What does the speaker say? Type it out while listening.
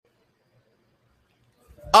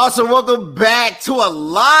Awesome. Welcome back to a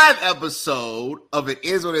live episode of It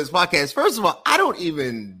Is What It Is podcast. First of all, I don't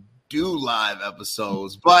even do live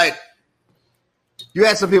episodes, but you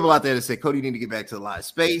had some people out there that say, Cody, you need to get back to the live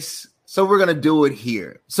space. So we're going to do it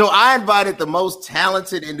here. So I invited the most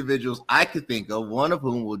talented individuals I could think of, one of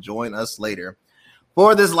whom will join us later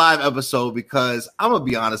for this live episode, because I'm going to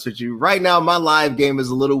be honest with you. Right now, my live game is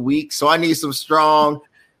a little weak, so I need some strong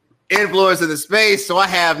influence in the space. So I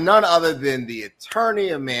have none other than the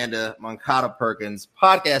attorney Amanda Moncada Perkins,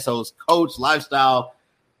 podcast host, coach, lifestyle,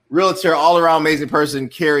 realtor, all-around amazing person,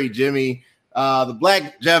 Carri, Jemmi, the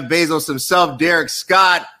Black Jeff Bezos himself, Derric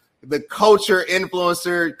Scott, the culture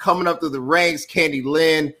influencer coming up through the ranks, Candi,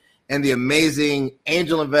 Lynn, and the amazing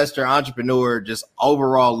angel investor, entrepreneur, just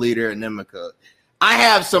overall leader, Anamkia. I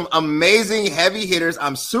have some amazing heavy hitters.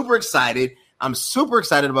 I'm super excited. I'm super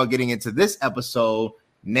excited about getting into this episode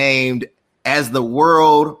named As the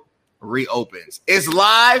World Reopens. It's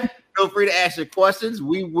live. Feel free to ask your questions.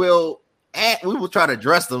 We will try to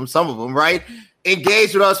address them, some of them, right?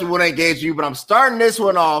 Engage with us. We want to engage you, but I'm starting this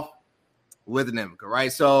one off with Anamkia,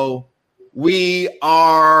 right? So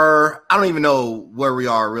I don't even know where we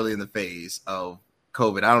are really in the phase of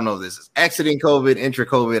COVID. I don't know if this is exiting COVID,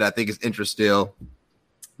 intra-COVID. I think it's intra still.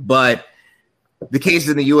 But the cases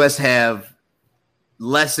in the U.S. have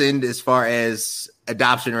lessened as far as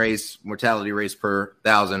adoption rates, mortality rates per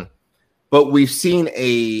thousand. But we've seen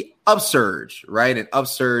a upsurge, right? An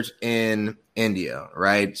upsurge in India,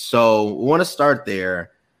 right? So we want to start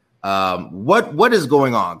there. What is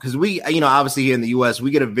going on? Because we, obviously here in the U.S., we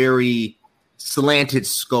get a very slanted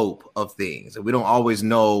scope of things, and we don't always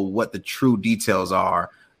know what the true details are.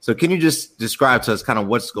 So can you just describe to us kind of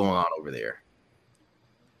what's going on over there?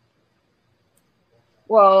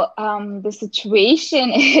 Well, the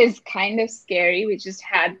situation is kind of scary. We just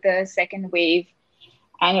had the second wave,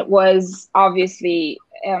 and it was obviously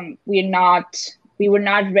we were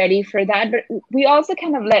not ready for that. But we also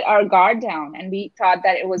kind of let our guard down, and we thought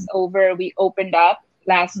that it was over. We opened up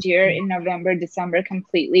last year in November, December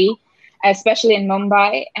completely, especially in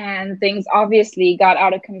Mumbai, and things obviously got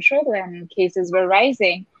out of control and cases were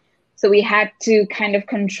rising. So we had to kind of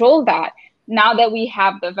control that. Now that we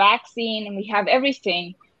have the vaccine and we have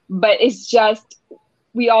everything, but it's just,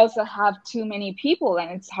 we also have too many people,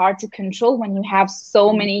 and it's hard to control when you have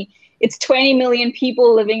so many. It's 20 million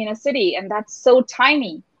people living in a city, and that's so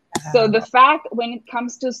tiny. So the fact when it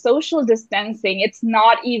comes to social distancing, it's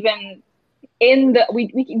not even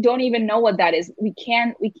we don't even know what that is. We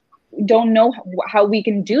don't know how we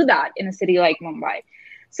can do that in a city like Mumbai.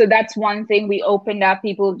 So that's one thing. We opened up.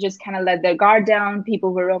 People just kind of let their guard down.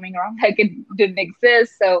 People were roaming around like it didn't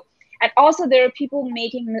exist. So, and also there are people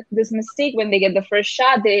making this mistake when they get the first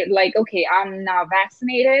shot. They're like, okay, I'm now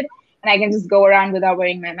vaccinated and I can just go around without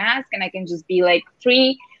wearing my mask and I can just be like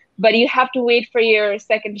free. But you have to wait for your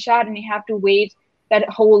second shot, and you have to wait that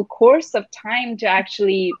whole course of time to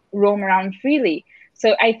actually roam around freely.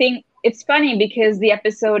 So I think it's funny because the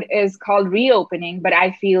episode is called Reopening, but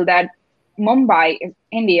I feel that Mumbai,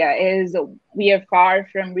 India, we are far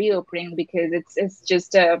from reopening because it's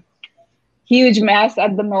just a huge mess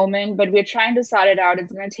at the moment, but we're trying to sort it out.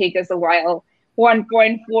 It's going to take us a while.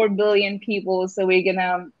 1.4 billion people, so we're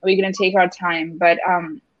gonna take our time. But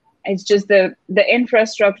it's just the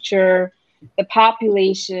infrastructure, the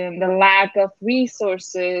population, the lack of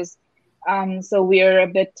resources. So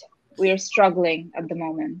we're struggling at the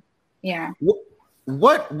moment. Yeah.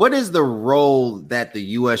 What is the role that the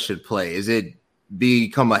U.S. should play? Is it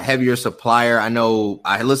become a heavier supplier? I know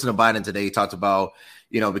I listened to Biden today. He talked about,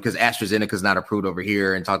 because AstraZeneca is not approved over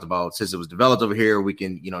here, and talked about since it was developed over here, we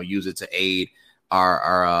can, use it to aid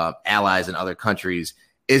our allies in other countries.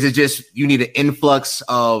 Is it just you need an influx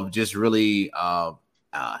of just really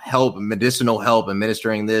help, medicinal help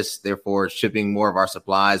administering this, therefore shipping more of our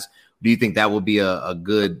supplies? Do you think that will be a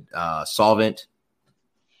good solvent?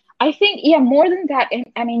 I think, yeah, more than that.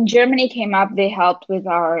 I mean, Germany came up, they helped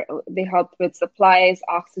with supplies,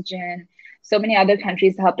 oxygen. So many other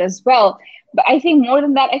countries helped as well. But I think more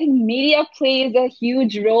than that, I think media plays a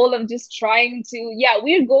huge role of just trying to,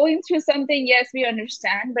 we're going through something. Yes, we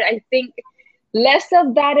understand. But I think less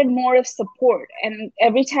of that and more of support. And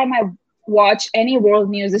every time I watch any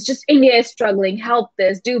world news, it's just India is struggling, help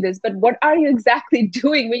this, do this. But what are you exactly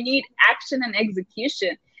doing? We need action and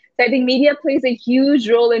execution. So I think media plays a huge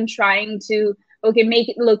role in trying to, make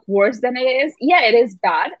it look worse than it is. Yeah, it is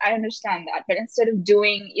bad. I understand that. But instead of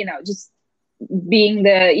doing, just being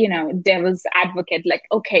the, devil's advocate, like,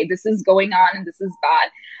 okay, this is going on and this is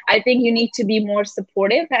bad. I think you need to be more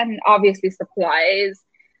supportive, and obviously supplies,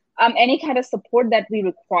 any kind of support that we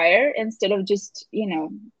require, instead of just,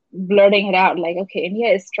 blurting it out like, okay,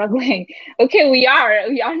 India is struggling. Okay, we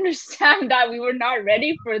understand that we were not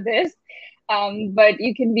ready for this. But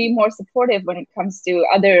you can be more supportive when it comes to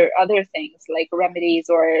other things like remedies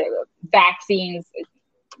or vaccines,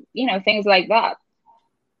 things like that.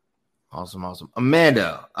 Awesome.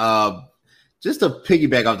 Amanda, just to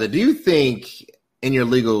piggyback off that, do you think in your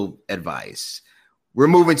legal advice, we're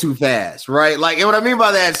moving too fast, right? Like, and what I mean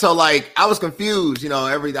by that, so like, I was confused,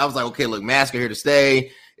 I was like, okay, look, masks are here to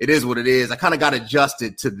stay. It is what it is. I kind of got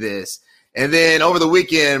adjusted to this. And then over the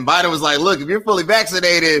weekend, Biden was like, look, if you're fully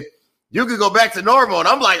vaccinated, you can go back to normal. And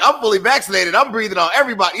I'm like, I'm fully vaccinated. I'm breathing on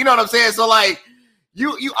everybody. You know what I'm saying? So like,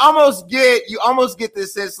 you almost get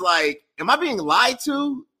this sense like, am I being lied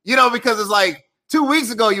to? Because it's like 2 weeks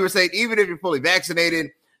ago, you were saying, even if you're fully vaccinated,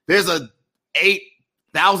 there's a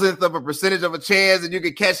 8,000th of a percentage of a chance that you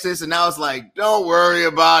could catch this. And now it's like, don't worry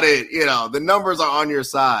about it. The numbers are on your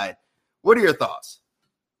side. What are your thoughts?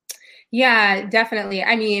 Yeah, definitely.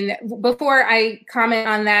 I mean, before I comment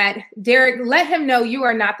on that, Derric, let him know you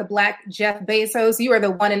are not the Black Jeff Bezos. You are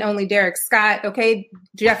the one and only Derric Scott. Okay.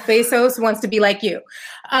 Jeff Bezos wants to be like you.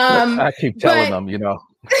 I keep telling them,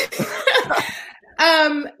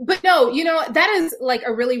 But no, that is like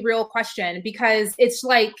a really real question, because it's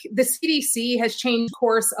like the CDC has changed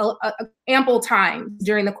course ample time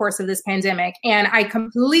during the course of this pandemic. And I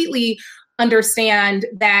completely understand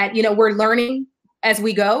that, we're learning as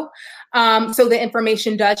we go. So the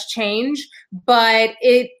information does change, but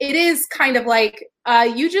it is kind of like,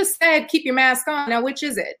 you just said, keep your mask on. Now, which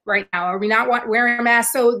is it right now? Are we not wearing a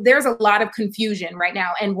mask? So there's a lot of confusion right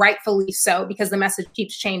now, and rightfully so, because the message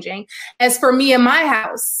keeps changing. As for me and my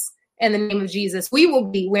house, in the name of Jesus, we will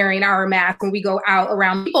be wearing our mask when we go out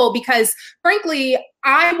around people, because frankly,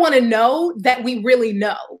 I want to know that we really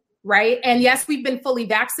know. Right. And yes, we've been fully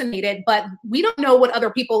vaccinated, but we don't know what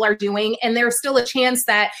other people are doing. And there's still a chance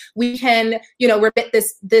that we can, remit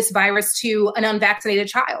this virus to an unvaccinated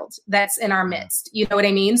child that's in our midst. You know what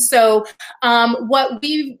I mean? So what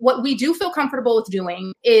we do feel comfortable with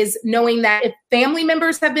doing is knowing that if family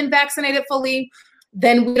members have been vaccinated fully,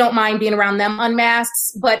 then we don't mind being around them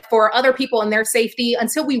unmasked. But for other people and their safety,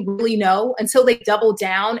 until we really know, until they double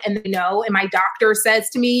down and they know, and my doctor says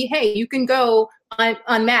to me, hey, you can go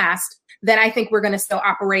unmasked, then I think we're going to still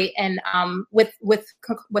operate and with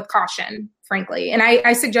caution, frankly. And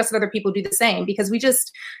I suggest that other people do the same, because we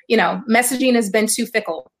just, messaging has been too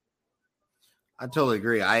fickle. I totally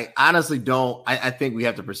agree. I honestly don't. I think we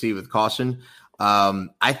have to proceed with caution.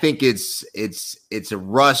 I think it's a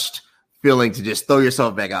rushed feeling to just throw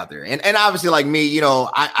yourself back out there. And obviously, like me,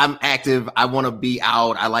 I'm active. I want to be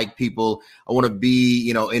out. I like people. I want to be,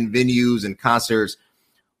 in venues and concerts.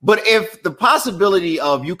 But if the possibility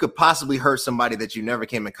of you could possibly hurt somebody that you never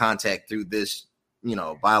came in contact through this,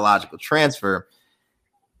 biological transfer,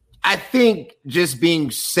 I think just being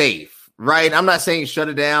safe, right? I'm not saying shut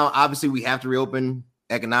it down. Obviously, we have to reopen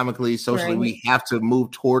economically, socially. Right. We have to move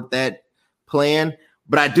toward that plan.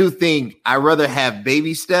 But I do think I'd rather have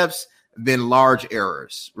baby steps than large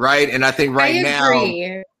errors, right? And I think right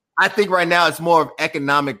now it's more of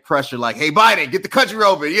economic pressure, like, hey, Biden, get the country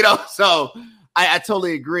open, So I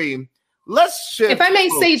totally agree. Let's shift. If I may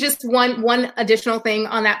say just one additional thing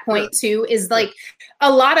on that point too, is like a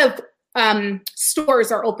lot of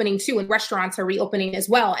stores are opening too, and restaurants are reopening as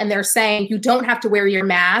well. And they're saying you don't have to wear your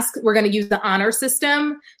mask. We're going to use the honor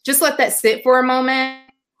system. Just let that sit for a moment.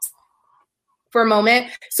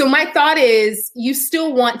 So my thought is you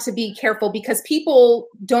still want to be careful, because people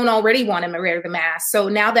don't already want to wear the mask. So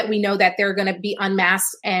now that we know that they're going to be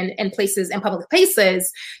unmasked and places and public places,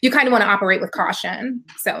 you kind of want to operate with caution.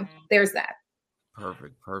 So there's that.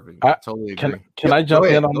 Perfect. I totally agree. Can I jump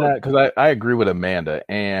in on that? Because I agree with Amanda.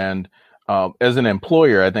 And as an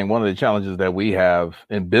employer, I think one of the challenges that we have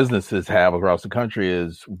and businesses have across the country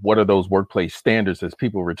is, what are those workplace standards as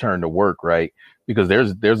people return to work, right? Because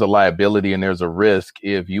there's a liability and there's a risk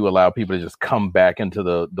if you allow people to just come back into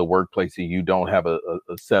the workplace and you don't have a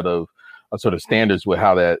set of sort of standards with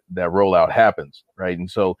how that rollout happens, right? And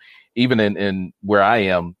so even in where I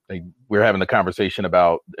am, like, we're having a conversation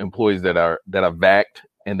about employees that are vaxxed,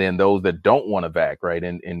 and then those that don't want to vac, right?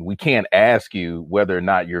 And we can't ask you whether or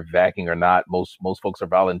not you're vacking or not. Most folks are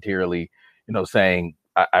voluntarily, saying,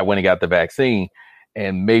 I went and got the vaccine.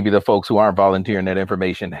 And maybe the folks who aren't volunteering that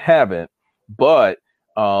information haven't. But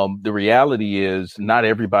the reality is not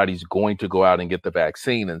everybody's going to go out and get the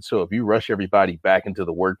vaccine. And so if you rush everybody back into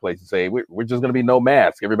the workplace and say, we're just going to be no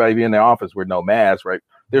mask, everybody be in their office with no mask, right?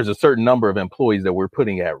 There's a certain number of employees that we're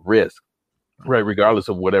putting at risk, right? Regardless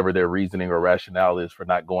of whatever their reasoning or rationale is for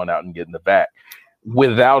not going out and getting the vac,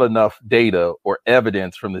 without enough data or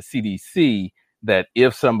evidence from the CDC that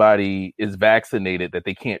if somebody is vaccinated, that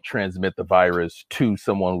they can't transmit the virus to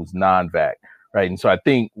someone who's non-vax, right? And so I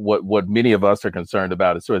think what many of us are concerned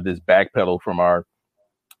about is sort of this backpedal from our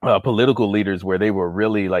political leaders, where they were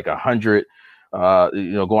really like 100,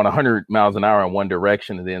 going 100 miles an hour in one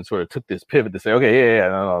direction, and then sort of took this pivot to say, okay,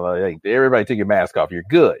 no, like, everybody take your mask off. You're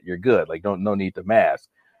good. Like, no need to mask.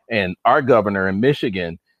 And our governor in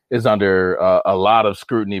Michigan is under a lot of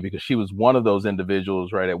scrutiny, because she was one of those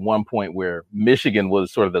individuals, right, at one point where Michigan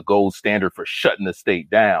was sort of the gold standard for shutting the state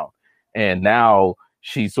down. And now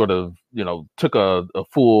she sort of, took a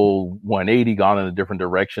full 180, gone in a different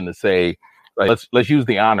direction to say, like, let's use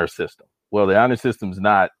the honor system. Well, the honor system's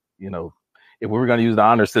not, if we were going to use the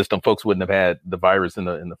honor system, folks wouldn't have had the virus in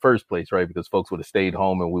the first place, right? Because folks would have stayed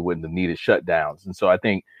home and we wouldn't have needed shutdowns. And so I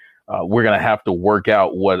think we're going to have to work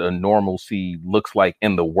out what a normalcy looks like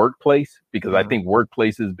in the workplace, because I think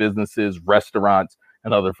workplaces, businesses, restaurants,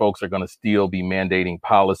 and other folks are going to still be mandating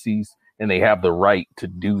policies, and they have the right to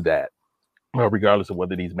do that, regardless of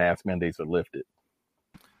whether these mask mandates are lifted.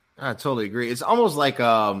 I totally agree. It's almost like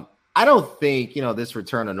I don't think, this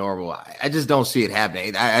return to normal, I just don't see it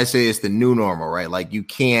happening. I say it's the new normal, right? Like, you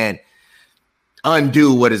can't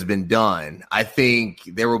undo what has been done. I think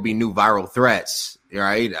there will be new viral threats,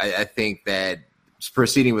 right? I think that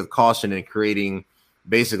proceeding with caution and creating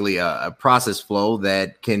basically a process flow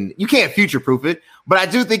that you can't future-proof it, but I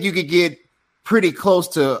do think you could get pretty close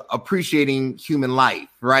to appreciating human life,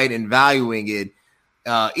 right? And valuing it,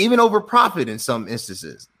 even over profit in some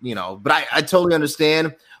instances, but I totally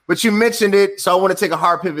understand. But you mentioned it, so I want to take a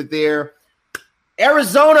hard pivot there.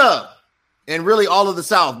 Arizona, and really all of the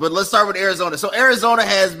South, but let's start with Arizona. So Arizona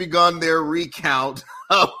has begun their recount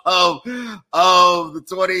of the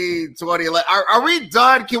 2020 election. Are we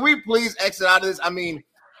done? Can we please exit out of this? I mean,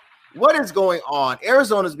 what is going on?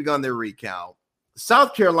 Arizona's begun their recount.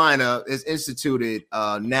 South Carolina has instituted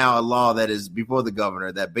now a law that is before the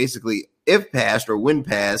governor that basically, if passed or when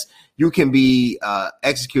passed, you can be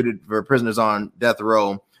executed for prisoners on death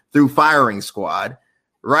row through firing squad,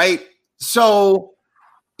 right? So,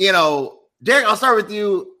 Derric, I'll start with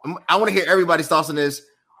you. I want to hear everybody's thoughts on this.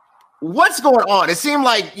 What's going on? It seemed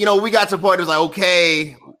like, we got to a point, it was like,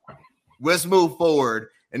 okay, let's move forward.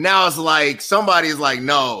 And now it's like, somebody's like,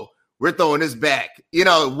 no, we're throwing this back.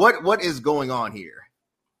 What is going on here?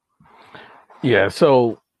 Yeah,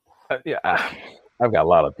 so, I've got a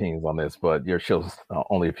lot of opinions on this, but your show's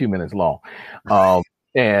only a few minutes long.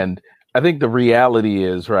 And I think the reality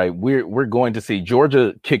is, right, we're going to see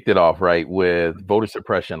Georgia kicked it off, right, with voter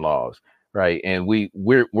suppression laws, right? And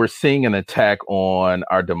we're seeing an attack on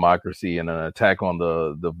our democracy and an attack on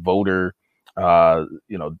the voter,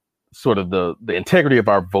 sort of the integrity of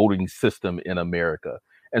our voting system in America.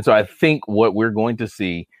 And so I think what we're going to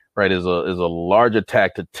see, right, is a large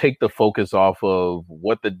attack to take the focus off of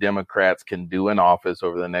what the Democrats can do in office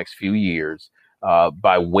over the next few years,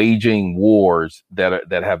 by waging wars that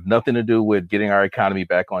have nothing to do with getting our economy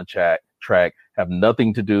back on track, have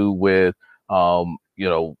nothing to do with,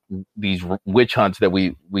 these witch hunts that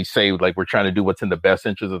we say, like, we're trying to do what's in the best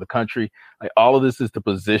interest of the country. Like, all of this is to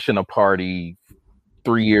position a party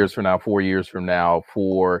 3 years from now, 4 years from now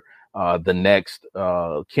for the next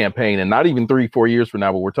campaign, and not even 3-4 years from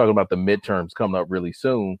now, but we're talking about the midterms coming up really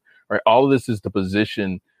soon, right? All of this is to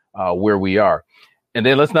position where we are. And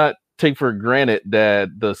then let's not take for granted that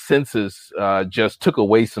the census just took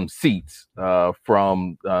away some seats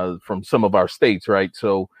from some of our states, right?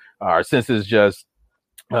 So our census just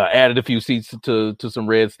added a few seats to some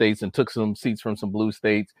red states and took some seats from some blue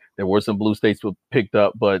states. There were some blue states that picked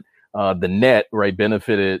up, but the net, right,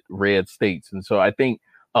 benefited red states. And so I think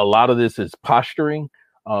a lot of this is posturing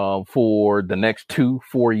for the next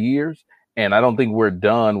 2-4 years. And I don't think we're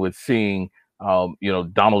done with seeing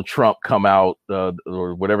Donald Trump come out,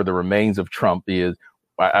 or whatever the remains of Trump is.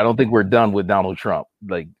 I don't think we're done with Donald Trump.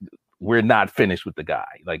 Like, we're not finished with the guy.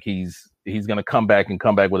 Like, he's going to come back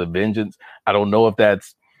with a vengeance. I don't know if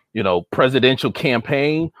that's, presidential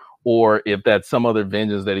campaign, or if that's some other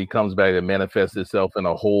vengeance that he comes back and manifests itself in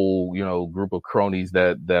a whole, group of cronies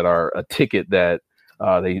that are a ticket that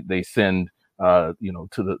they send, to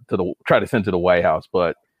the try to send to the White House.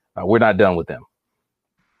 But we're not done with them.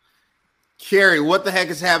 Carri, what the heck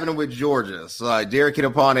is happening with Georgia? So Derric hit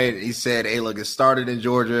upon it. He said, hey, look, it started in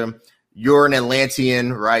Georgia. You're an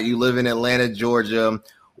Atlantean, right? You live in Atlanta, Georgia.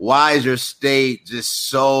 Why is your state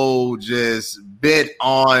just bent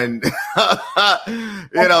on,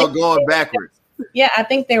 going backwards? Yeah, I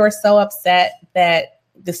think they were so upset that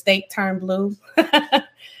the state turned blue.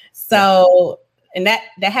 So, and that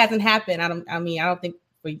hasn't happened. I don't think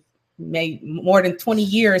maybe more than 20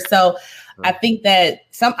 years. So I think that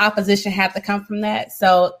some opposition had to come from that.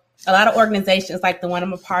 So a lot of organizations like the one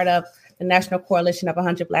I'm a part of, the National Coalition of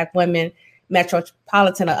 100 Black Women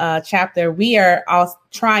Metropolitan chapter, we are all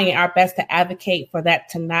trying our best to advocate for that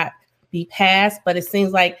to not be passed. But it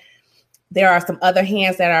seems like there are some other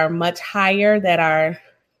hands that are much higher that are,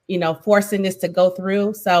 forcing this to go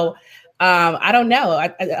through. So I don't know.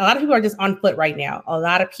 A lot of people are just on foot right now. A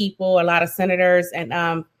lot of people, a lot of senators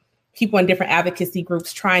and people in different advocacy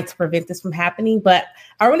groups trying to prevent this from happening. But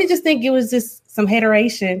I really just think it was just some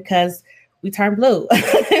hateration because we turned blue.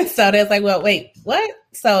 So there's like, well, wait, what?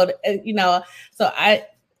 So, so I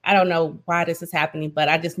don't know why this is happening, but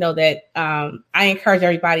I just know that I encourage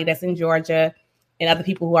everybody that's in Georgia and other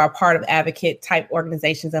people who are part of advocate type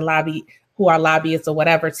organizations and who are lobbyists or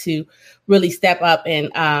whatever to really step up and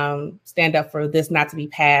stand up for this not to be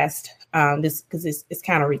passed. This because it's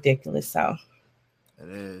kind of ridiculous. So it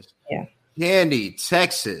is. Yeah. Candi,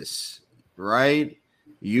 Texas, right?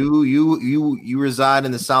 You reside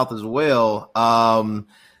in the South as well.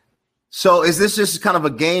 So is this just kind of a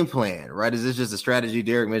game plan, right? Is this just a strategy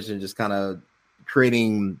Derric mentioned, just kind of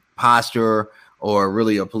creating posture or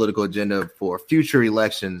really a political agenda for future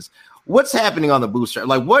elections? What's happening on the booster?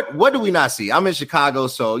 Like what do we not see? I'm in Chicago,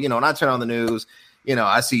 so when I turn on the news,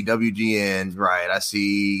 I see WGN, right? I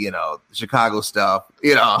see, Chicago stuff,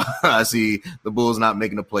 I see the Bulls not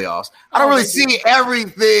making the playoffs. I don't really see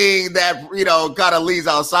everything that, kind of leads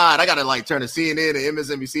outside. I got to turn to CNN and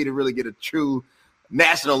MSNBC to really get a true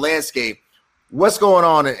national landscape. What's going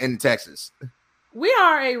on in Texas? We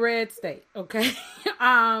are a red state, okay?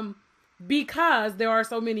 Because there are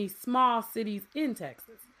so many small cities in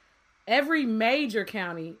Texas. Every major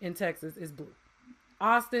county in Texas is blue.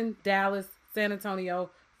 Austin, Dallas, San Antonio,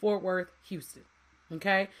 Fort Worth, Houston.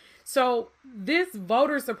 Okay. So this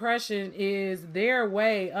voter suppression is their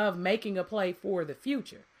way of making a play for the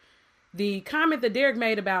future. The comment that Derric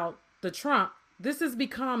made about the Trump, this has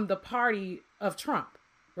become the party of Trump,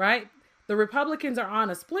 right? The Republicans are on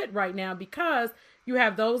a split right now because you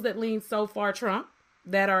have those that lean so far Trump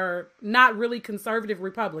that are not really conservative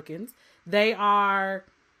Republicans. They are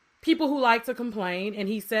people who like to complain, and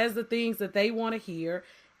he says the things that they want to hear,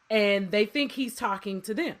 and they think he's talking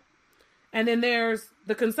to them. And then there's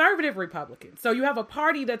the conservative Republicans. So you have a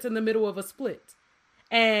party that's in the middle of a split,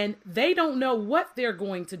 and they don't know what they're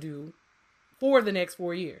going to do for the next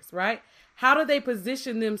 4 years, right? How do they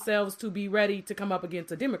position themselves to be ready to come up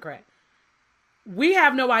against a Democrat? We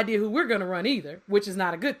have no idea who we're going to run either, which is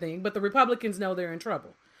not a good thing, but the Republicans know they're in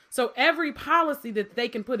trouble. So every policy that they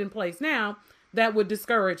can put in place now that would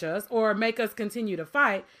discourage us or make us continue to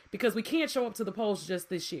fight, because we can't show up to the polls just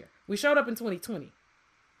this year. We showed up in 2020.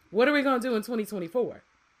 What are we going to do in 2024?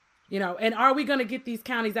 And are we going to get these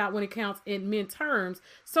counties out when it counts in midterms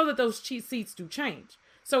so that those seats do change?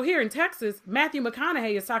 So here in Texas, Matthew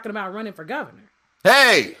McConaughey is talking about running for governor.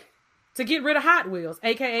 Hey! To get rid of Hot Wheels,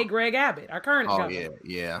 a.k.a. Greg Abbott, our current governor. Oh,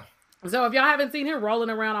 yeah. So if y'all haven't seen him rolling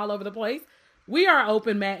around all over the place, we are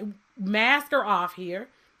open, mask are off here.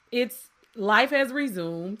 Life has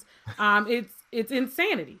resumed. It's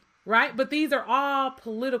insanity, right? But these are all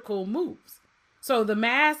political moves. So the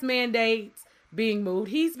mask mandates being moved.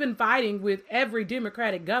 He's been fighting with every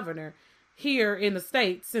Democratic governor here in the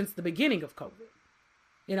state since the beginning of COVID.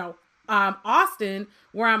 Austin,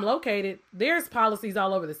 where I'm located, there's policies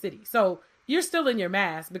all over the city. So you're still in your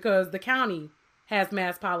mask because the county has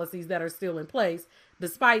mask policies that are still in place,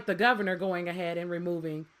 despite the governor going ahead and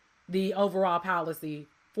removing the overall policy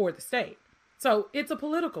for the state. So it's a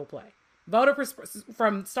political play.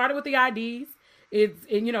 Started with the IDs.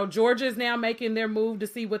 Georgia is now making their move to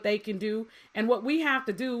see what they can do. And what we have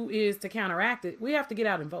to do is to counteract it. We have to get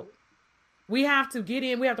out and vote. We have to get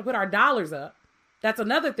in. We have to put our dollars up. That's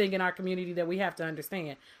another thing in our community that we have to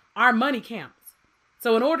understand. Our money counts.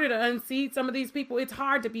 So in order to unseat some of these people, it's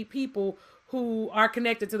hard to be people who are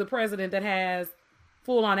connected to the president that has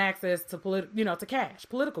full on access to political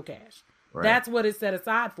cash. Right. That's what it's set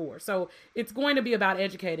aside for. So it's going to be about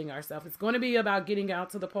educating ourselves. It's going to be about getting out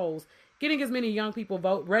to the polls, getting as many young people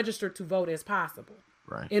registered to vote as possible,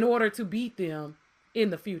 right, in order to beat them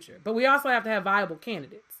in the future. But we also have to have viable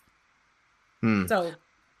candidates. So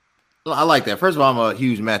I like that. First of all, I'm a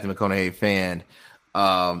huge Matthew McConaughey fan.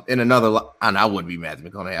 In another, and I wouldn't be Matthew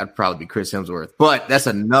McConaughey. I'd probably be Chris Hemsworth, but that's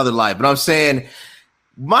another life. But I'm saying,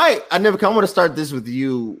 I want to start this with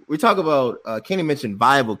you. We talk about, Kenny mentioned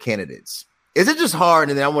viable candidates. Is it just hard?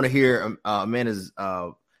 And then I want to hear Amanda's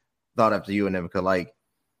thought after you, Anamkia. Like,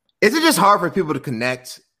 is it just hard for people to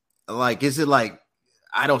connect? Like, is it like,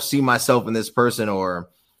 I don't see myself in this person, or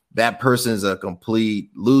that person's a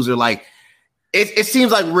complete loser? Like, it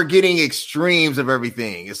seems like we're getting extremes of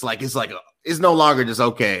everything. It's no longer just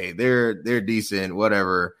okay. They're decent,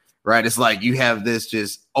 whatever. Right. It's like you have this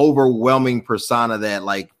just overwhelming persona that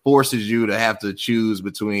like forces you to have to choose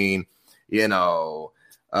between, I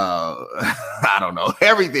don't know,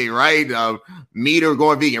 everything, right? Meat or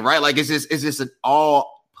going vegan, right? Like it's just an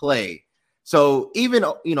all play. So even,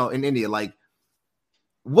 in India, like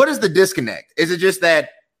what is the disconnect? Is it just that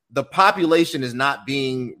the population is not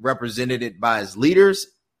being represented by its leaders,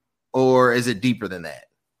 or is it deeper than that?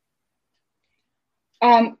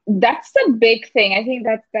 That's the big thing. I think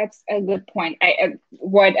that's a good point.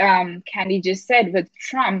 What Candi just said with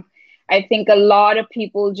Trump, I think a lot of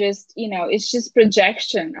people just, it's just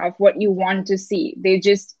projection of what you want to see.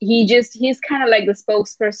 He's kind of like the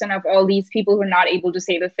spokesperson of all these people who are not able to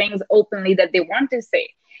say the things openly that they want to say.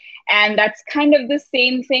 And that's kind of the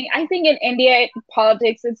same thing. I think in India,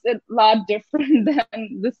 politics is a lot different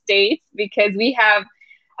than the States because we have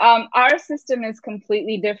our system is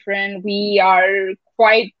completely different. We are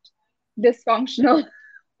quite dysfunctional.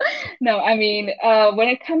 No, I mean, when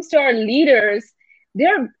it comes to our leaders,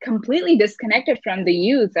 they're completely disconnected from the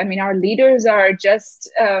youth. I mean, our leaders are just,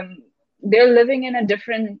 they're living in a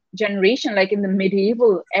different generation, like in the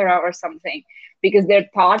medieval era or something, because their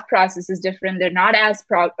thought process is different. They're not as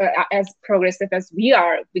progressive as we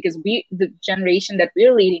are, because the generation that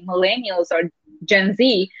we're leading, millennials or Gen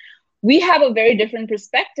Z, we have a very different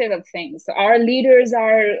perspective of things. So our leaders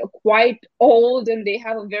are quite old and they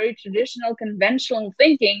have a very traditional, conventional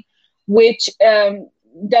thinking, which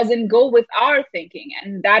doesn't go with our thinking.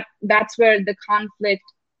 And that's where the conflict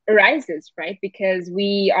arises, right? Because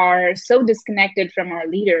we are so disconnected from our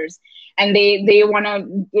leaders and they want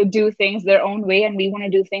to do things their own way and we want to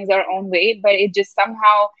do things our own way. But it just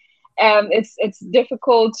somehow, it's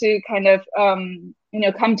difficult to kind of,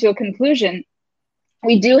 come to a conclusion.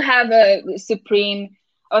 We do have a supreme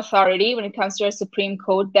authority when it comes to a Supreme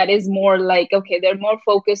Court that is more like, okay, they're more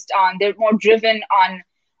driven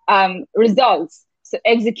on results, so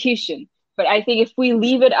execution. But I think if we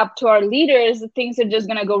leave it up to our leaders, things are just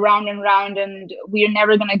going to go round and round and we're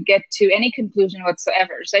never going to get to any conclusion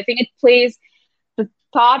whatsoever. So I think it plays the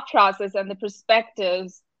thought process and the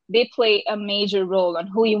perspectives, they play a major role on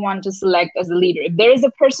who you want to select as a leader. If there is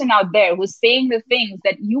a person out there who's saying the things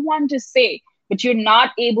that you want to say, but you're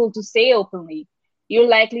not able to say openly, you're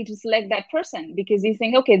likely to select that person because you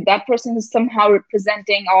think, okay, that person is somehow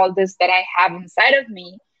representing all this that I have inside of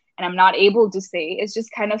me and I'm not able to say. It's just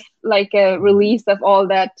kind of like a release of all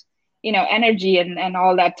that, energy and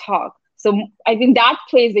all that talk. So I think that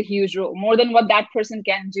plays a huge role, more than what that person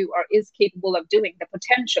can do or is capable of doing, the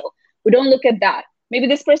potential. We don't look at that. Maybe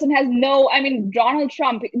this person has Donald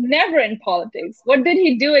Trump, never in politics. What did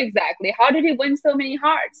he do exactly? How did he win so many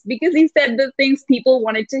hearts? Because he said the things people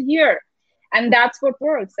wanted to hear. And that's what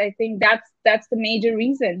works. I think that's the major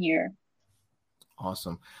reason here.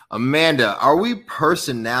 Awesome. Amanda, are we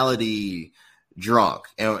personality drunk?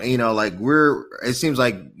 And, it seems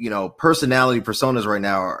like, personality personas right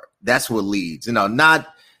now, that's what leads, not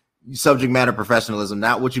subject matter professionalism,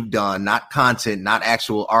 not what you've done, not content, not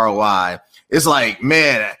actual ROI. It's like,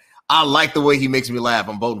 man, I like the way he makes me laugh.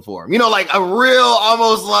 I'm voting for him. Like a real,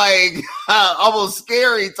 almost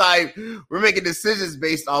scary type. We're making decisions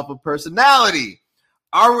based off of personality.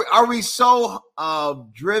 Are we so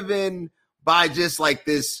driven by just like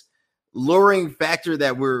this luring factor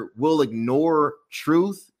that we'll ignore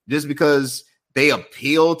truth just because they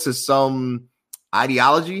appeal to some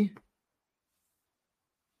ideology?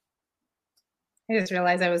 I just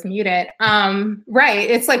realized I was muted. Right.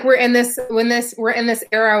 It's like we're in this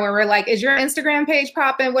era where we're like, is your Instagram page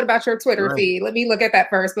popping? What about your Twitter feed? Let me look at that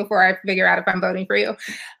first before I figure out if I'm voting for you.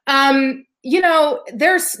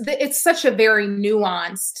 It's such a very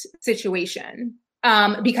nuanced situation.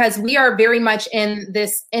 Because we are very much in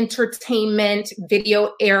this entertainment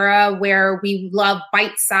video era where we love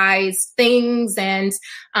bite-sized things. And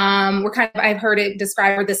I've heard it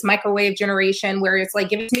described as this microwave generation where it's like,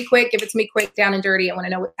 give it to me quick, down and dirty. I want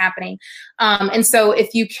to know what's happening. And so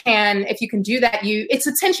if you can do that, it's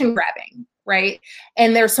attention grabbing. Right.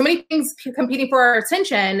 And there's so many things competing for our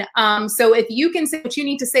attention. So if you can say what you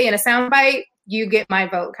need to say in a soundbite, you get my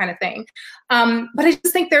vote kind of thing. But I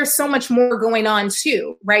just think there's so much more going on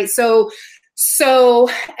too. Right. So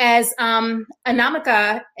as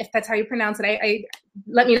Anamkia, if that's how you pronounce it, I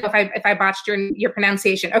let me know if I botched your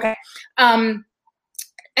pronunciation. Okay.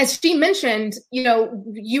 As she mentioned,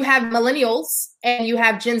 you have millennials and you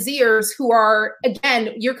have Gen Zers who are,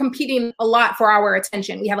 again, you're competing a lot for our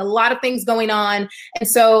attention. We have a lot of things going on. And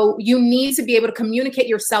so you need to be able to communicate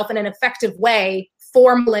yourself in an effective way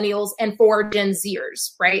for millennials and for Gen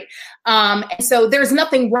Zers, right? And so there's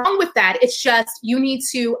nothing wrong with that. It's just you need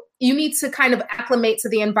to kind of acclimate to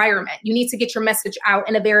the environment. You need to get your message out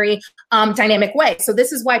in a very dynamic way. So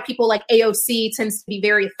this is why people like AOC tends to be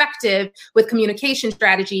very effective with communication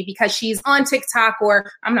strategy, because she's on TikTok,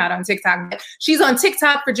 or I'm not on TikTok, but she's on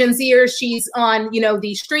TikTok for Gen Zers. She's on,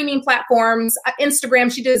 the streaming platforms,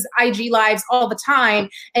 Instagram. She does IG lives all the time.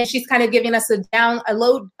 And she's kind of giving us a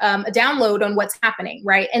download on what's happening,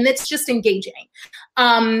 right? And it's just engaging.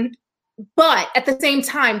 But at the same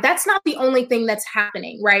time, that's not the only thing that's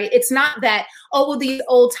happening, right? It's not that, these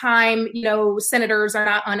old time, senators are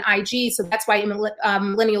not on IG, so that's why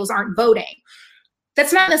millennials aren't voting.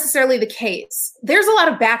 That's not necessarily the case. There's a lot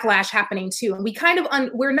of backlash happening too. And we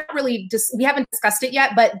we haven't discussed it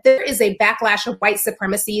yet, but there is a backlash of white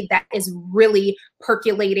supremacy that is really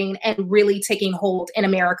percolating and really taking hold in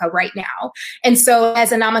America right now. And so,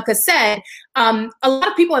 as Anamkia said, a lot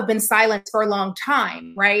of people have been silent for a long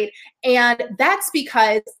time, right? And that's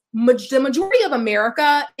because the majority of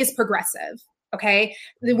America is progressive. Okay.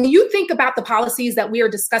 When you think about the policies that we are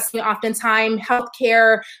discussing oftentimes,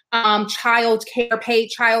 healthcare, childcare, paid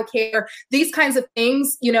childcare, these kinds of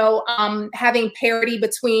things, having parity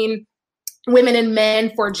between women and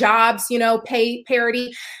men for jobs, pay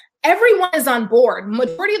parity, everyone is on board.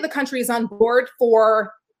 Majority of the country is on board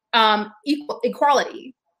for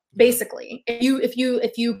equality. Basically,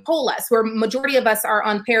 if you poll us, where majority of us are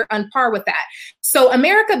on par with that. So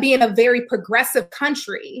America being a very progressive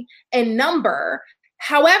country in number,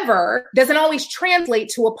 however, doesn't always translate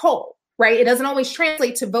to a poll, right? It doesn't always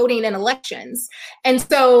translate to voting in elections. And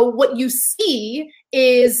so what you see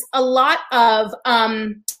is a lot of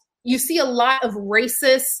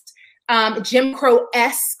racist, Jim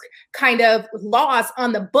Crow-esque kind of laws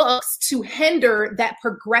on the books to hinder that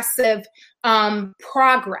progressive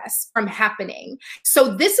progress from happening.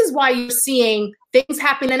 So this is why you're seeing things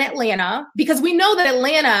happen in Atlanta, because we know that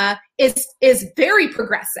Atlanta is very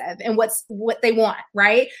progressive in what they want,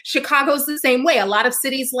 right? Chicago's the same way. A lot of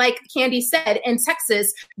cities, like Candi said, in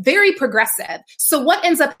Texas, very progressive. So what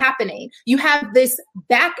ends up happening? You have this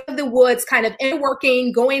back of the woods kind of inner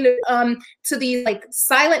working, going to these like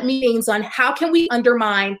silent meetings on how can we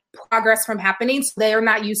undermine progress from happening so they are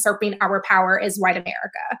not usurping our power as white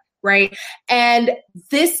America. Right. And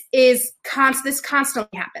this constantly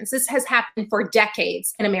happens. This has happened for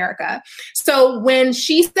decades in America. So when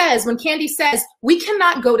Candi says we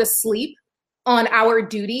cannot go to sleep on our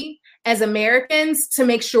duty as Americans to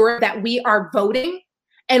make sure that we are voting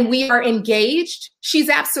and we are engaged, she's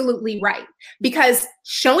absolutely right. Because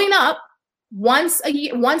showing up once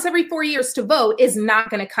every 4 years to vote is not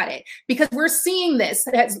going to cut it, because we're seeing this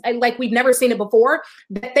like we've never seen it before,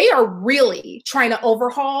 that they are really trying to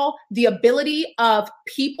overhaul the ability of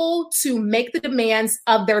people to make the demands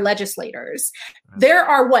of their legislators. There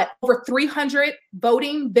are over 300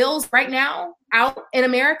 voting bills right now out in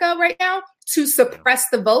America right now to suppress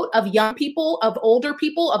the vote of young people, of older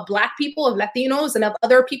people, of Black people, of Latinos, and of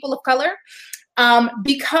other people of color,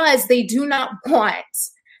 because they do not want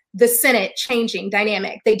the Senate changing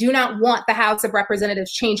dynamic. They do not want the House of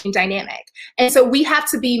Representatives changing dynamic. And so we have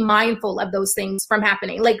to be mindful of those things from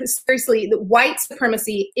happening. Like, seriously, the white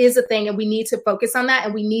supremacy is a thing, and we need to focus on that.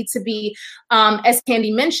 And we need to be, as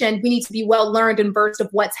Candi mentioned, we need to be well learned and versed of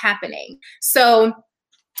what's happening. So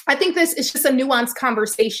I think this is just a nuanced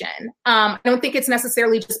conversation. I don't think it's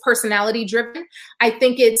necessarily just personality driven. I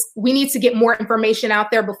think we need to get more information out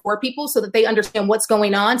there before people so that they understand what's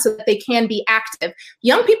going on, so that they can be active.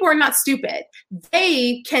 Young people are not stupid.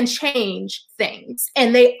 They can change things,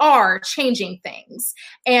 and they are changing things.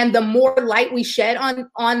 And the more light we shed on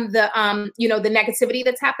the the negativity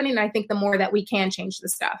that's happening, I think the more that we can change the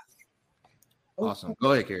stuff. Awesome.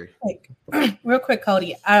 Go ahead, Carri. Real quick,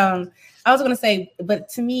 Cody. I was going to say, but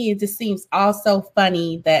to me, it just seems also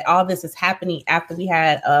funny that all this is happening after we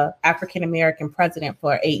had an African-American president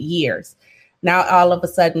for 8 years. Now, all of a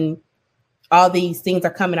sudden, all these things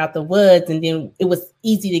are coming out the woods, and then it was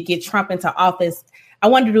easy to get Trump into office. I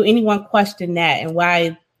wonder, do anyone question that and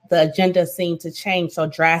why the agenda seemed to change so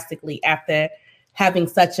drastically after having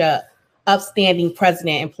such a upstanding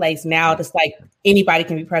president in place? Now it's like anybody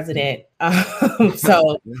can be president.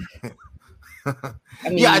 So I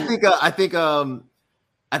mean, yeah, I think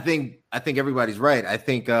everybody's right. I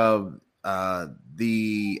think the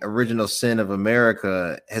original sin of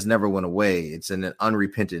America has never went away. It's in an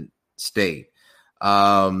unrepentant state.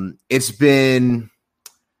 It's been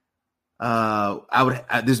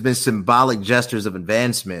there's been symbolic gestures of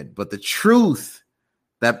advancement, but the truth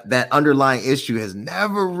that underlying issue has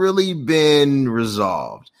never really been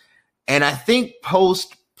resolved. And I think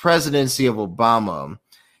post presidency of Obama,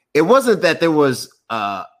 it wasn't that there was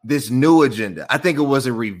this new agenda. I think it was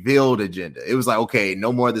a revealed agenda. It was like, okay,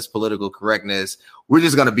 no more of this political correctness. We're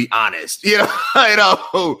just going to be honest.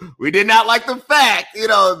 We did not like the fact,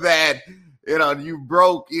 that, you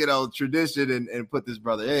broke, tradition and put this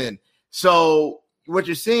brother in. So what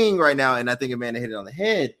you're seeing right now, and I think Amanda hit it on the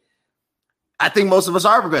head, I think most of us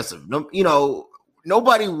are progressive.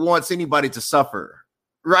 Nobody wants anybody to suffer,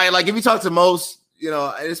 right? Like if you talk to most,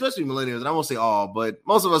 especially millennials, and I won't say all, but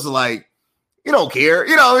most of us are like, you don't care.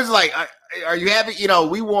 It's like, are you happy?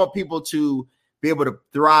 We want people to be able to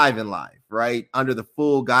thrive in life, right? Under the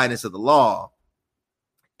full guidance of the law.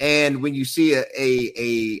 And when you see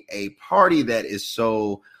a party that is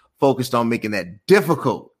so focused on making that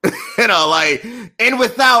difficult, and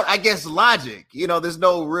without, I guess, logic, there's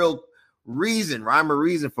no real rhyme or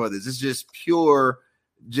reason for this. It's just pure,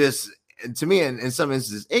 to me, in some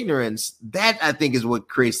instances, ignorance. That I think is what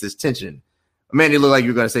creates this tension. Amanda, you look like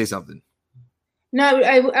you're going to say something. No,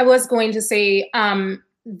 I was going to say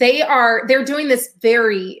they're doing this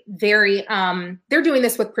very, very, they're doing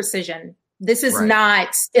this with precision. This is not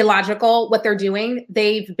illogical what they're doing.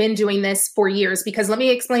 They've been doing this for years because let me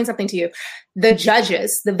explain something to you. The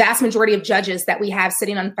judges, the vast majority of judges that we have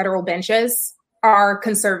sitting on federal benches are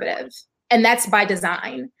conservative, and that's by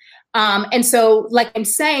design. And so, like I'm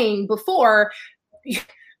saying before,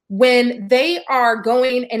 when they are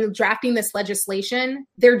going and drafting this legislation,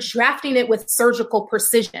 they're drafting it with surgical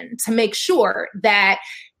precision to make sure that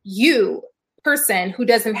you, person who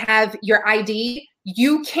doesn't have your ID,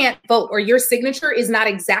 you can't vote, or your signature is not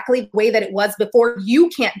exactly the way that it was before. You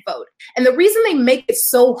can't vote. And the reason they make it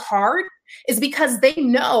so hard is because they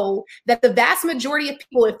know that the vast majority of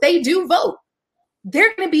people, if they do vote,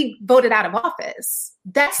 they're going to be voted out of office.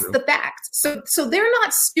 That's true. The fact. So they're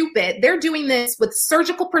not stupid. They're doing this with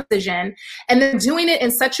surgical precision, and they're doing it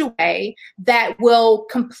in such a way that will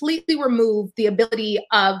completely remove the ability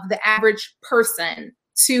of the average person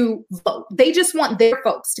to vote. They just want their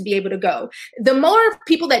folks to be able to go. The more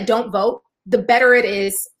people that don't vote, the better it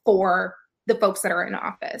is for the folks that are in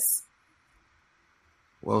office.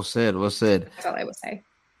 Well said. Well said. That's all I would say.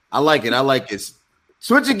 I like it.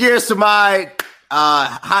 Switching gears to my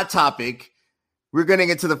hot topic. We're getting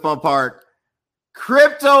into the fun part.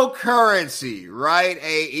 Cryptocurrency, right?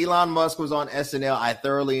 Elon Musk was on SNL. I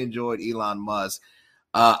thoroughly enjoyed Elon Musk.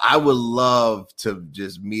 I would love to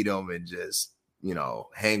just meet him and just,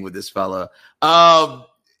 hang with this fella.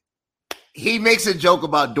 He makes a joke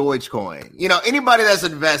about Dogecoin. Anybody that's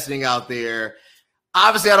investing out there,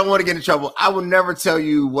 obviously I don't want to get in trouble. I will never tell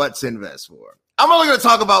you what to invest for. I'm only going to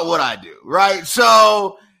talk about what I do, right?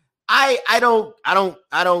 So I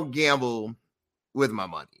don't gamble with my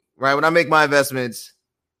money, right? When I make my investments,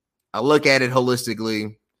 I look at it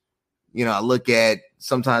holistically. I look at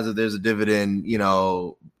sometimes if there's a dividend,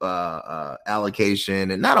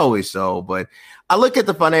 allocation, and not always so, but I look at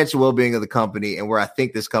the financial well-being of the company and where I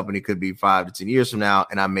think this company could be 5 to 10 years from now,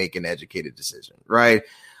 and I make an educated decision, right?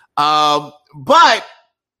 But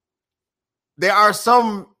there are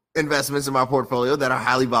some investments in my portfolio that are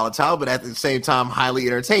highly volatile, but at the same time, highly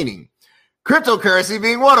entertaining. Cryptocurrency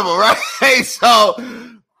being one of them, right? So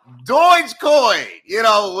Dogecoin,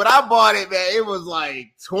 when I bought it, man, it was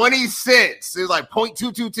like 20 cents. It was like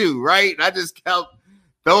 0.222, right? And I just kept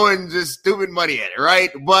throwing just stupid money at it,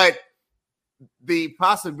 right? But the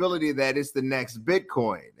possibility that it's the next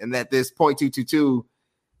Bitcoin and that this 0.222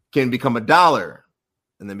 can become $1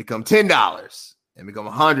 and then become $10 and become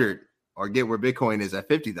 100 or get where Bitcoin is at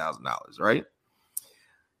 $50,000, right?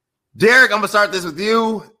 Derric, I'm going to start this with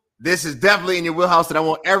you. This is definitely in your wheelhouse, and I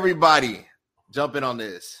want everybody jump in on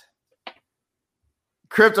this.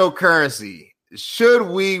 Cryptocurrency. Should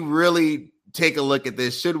we really take a look at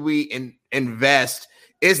this? Should we invest?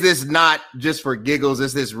 Is this not just for giggles?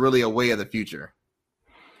 Is this really a way of the future?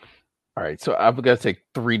 All right. So I've got to take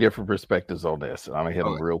 3 different perspectives on this. I'm going to hit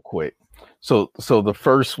them real quick. So the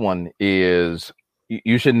first one is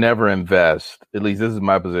you should never invest, at least this is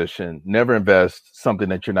my position, never invest something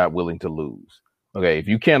that you're not willing to lose. Okay. If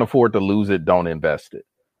you can't afford to lose it, don't invest it.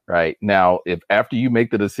 Right now, if after you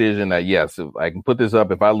make the decision that, yes, if I can put this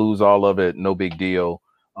up, if I lose all of it, no big deal,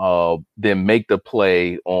 then make the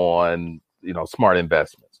play on, smart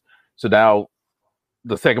investments. So now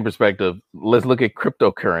the second perspective, let's look at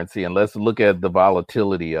cryptocurrency and let's look at the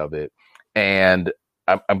volatility of it. And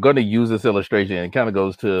I'm going to use this illustration, and it kind of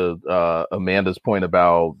goes to Amanda's point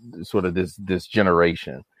about sort of this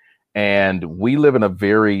generation. And we live in a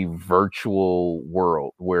very virtual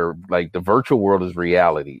world where like the virtual world is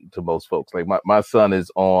reality to most folks. Like my son is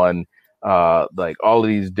on like all of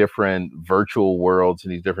these different virtual worlds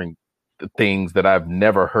and these different things that I've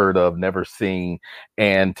never heard of, never seen.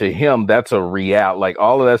 And to him, that's a like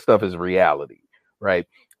all of that stuff is reality, right?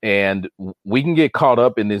 And we can get caught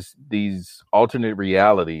up in these alternate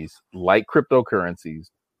realities like cryptocurrencies,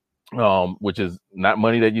 which is not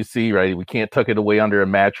money that you see, right? We can't tuck it away under a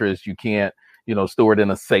mattress. You can't, store it in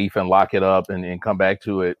a safe and lock it up and come back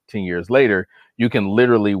to it 10 years later. You can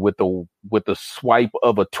literally with the swipe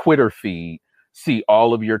of a Twitter feed, see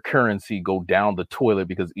all of your currency go down the toilet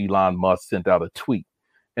because Elon Musk sent out a tweet.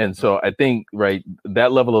 And so I think, right,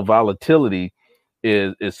 that level of volatility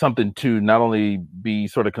is something to not only be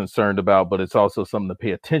sort of concerned about, but it's also something to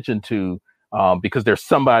pay attention to, because there's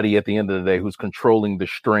somebody at the end of the day who's controlling the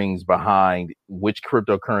strings behind which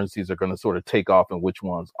cryptocurrencies are going to sort of take off and which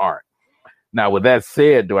ones aren't. Now, with that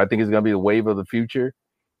said, do I think it's going to be the wave of the future?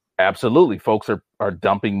 Absolutely. Folks are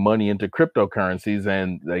dumping money into cryptocurrencies.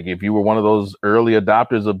 And like, if you were one of those early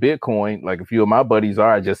adopters of Bitcoin, like a few of my buddies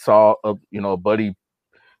are, I just saw a buddy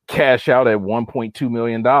cash out at $1.2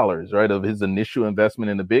 million, right, of his initial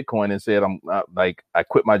investment in the Bitcoin, and said, I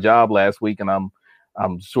quit my job last week and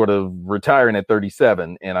I'm sort of retiring at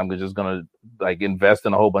 37 and I'm just going to like invest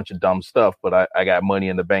in a whole bunch of dumb stuff, but I got money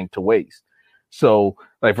in the bank to waste. So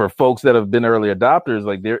like for folks that have been early adopters,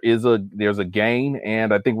 like there's a gain.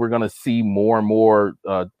 And I think we're going to see more and more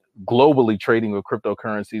globally trading with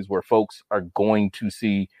cryptocurrencies where folks are going to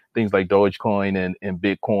see things like Dogecoin and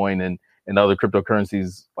Bitcoin and other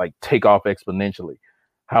cryptocurrencies like take off exponentially.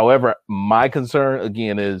 However, my concern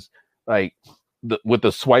again is like with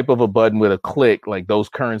the swipe of a button with a click, like those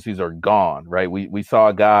currencies are gone, right? We saw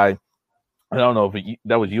a guy, I don't know if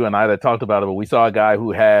that was you and I that talked about it, but we saw a guy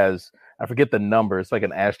who has, I forget the number. It's like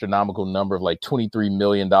an astronomical number of like $23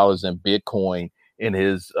 million in Bitcoin in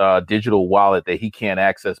his digital wallet that he can't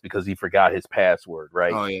access because he forgot his password,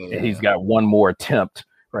 right? Oh, yeah. And he's got one more attempt,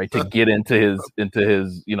 right, to get into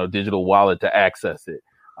his digital wallet to access it.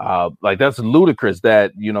 Like that's ludicrous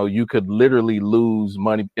that, you could literally lose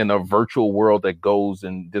money in a virtual world that goes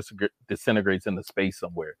and disintegrates into space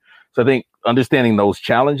somewhere. So I think understanding those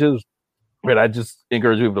challenges, right, I just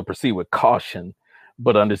encourage people to proceed with caution,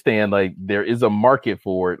 but understand like there is a market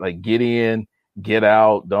for it. Like get in, get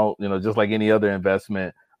out. Don't, just like any other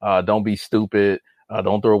investment, don't be stupid.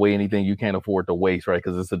 Don't throw away anything you can't afford to waste, right?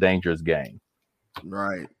 Because it's a dangerous game.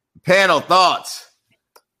 Right. Panel thoughts.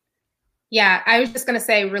 Yeah, I was just going to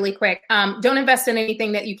say really quick, don't invest in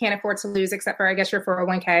anything that you can't afford to lose, except for, I guess, your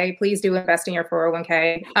 401k. Please do invest in your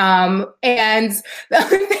 401k. And the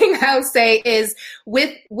other thing I would say is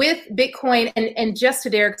with Bitcoin, and just to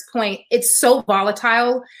Derric's point, it's so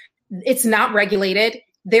volatile. It's not regulated.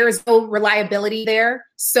 There is no reliability there.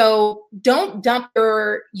 So don't dump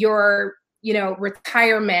your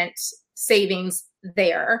retirement savings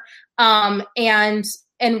there.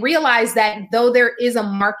 And realize that though there is a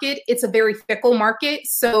market, it's a very fickle market.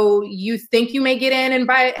 So you think you may get in and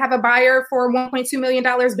have a buyer for $1.2 million,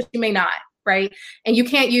 but you may not, right? And you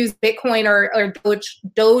can't use Bitcoin or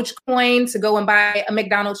Dogecoin to go and buy a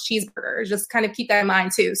McDonald's cheeseburger. Just kind of keep that in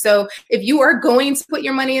mind too. So if you are going to put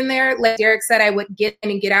your money in there, like Derric said, I would get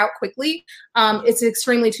in and get out quickly. It's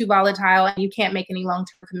extremely too volatile and you can't make any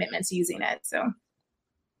long-term commitments using it. So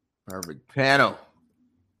perfect. Panel.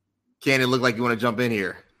 Candi, look like you want to jump in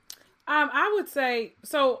here. I would say,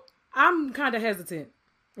 so I'm kind of hesitant,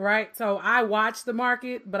 right? So I watch the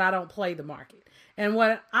market, but I don't play the market. And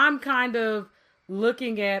what I'm kind of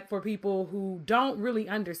looking at for people who don't really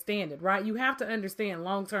understand it, right? You have to understand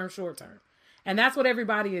long-term, short-term. And that's what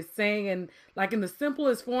everybody is saying. And like in the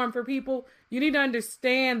simplest form for people, you need to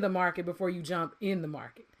understand the market before you jump in the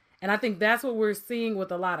market. And I think that's what we're seeing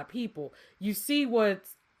with a lot of people. You see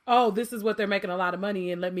this is what they're making a lot of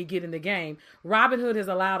money in. Let me get in the game. Robinhood has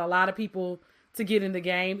allowed a lot of people to get in the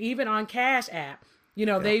game, even on Cash App.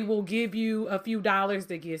 They will give you a few dollars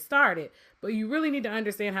to get started, but you really need to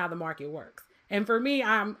understand how the market works. And for me,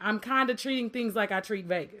 I'm kind of treating things like I treat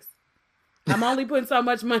Vegas. I'm only putting so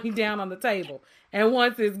much money down on the table. And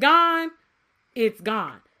once it's gone,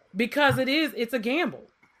 because it's a gamble.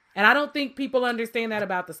 And I don't think people understand that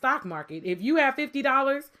about the stock market. If you have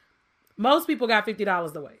 $50, most people got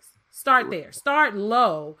 $50 to waste. Start there. Start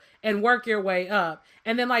low and work your way up.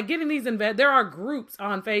 And then like getting these there are groups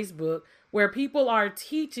on Facebook where people are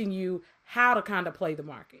teaching you how to kind of play the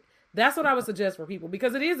market. That's what I would suggest for people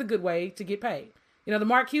because it is a good way to get paid. The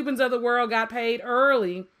Mark Cubans of the world got paid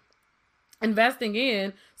early investing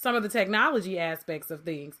in some of the technology aspects of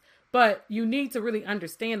things. But you need to really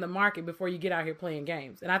understand the market before you get out here playing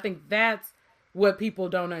games. And I think that's what people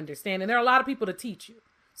don't understand. And there are a lot of people to teach you.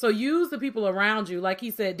 So use the people around you. Like he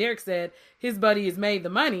said, Derric said, his buddy has made the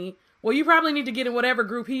money. Well, you probably need to get in whatever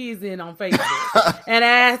group he's in on Facebook and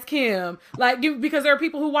ask him, because there are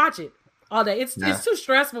people who watch it all day. It's too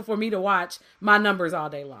stressful for me to watch my numbers all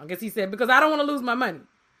day long, as he said, because I don't want to lose my money.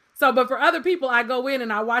 So, but for other people, I go in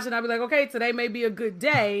and I watch it and I be like, okay, today may be a good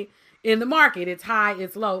day in the market. It's high,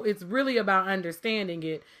 it's low. It's really about understanding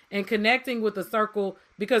it and connecting with a circle,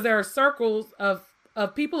 because there are circles of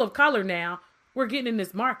people of color now. We're getting in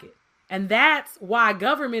this market. And that's why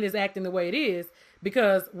government is acting the way it is,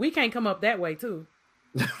 because we can't come up that way too.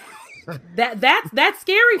 That's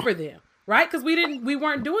scary for them, right? Because we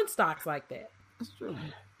weren't doing stocks like that. That's true.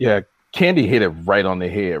 Yeah, Candi hit it right on the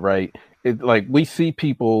head, right? Like we see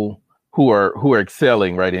people who are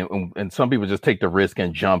excelling, right? And some people just take the risk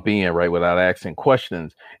and jump in, right, without asking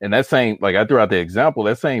questions. And that same, like I threw out the example,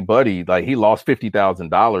 that same buddy, like he lost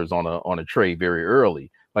 $50,000 on a trade very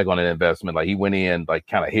early, like on an investment. Like he went in like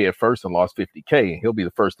kind of head first and lost $50K. And he'll be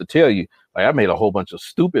the first to tell you, like I made a whole bunch of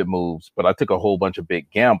stupid moves, but I took a whole bunch of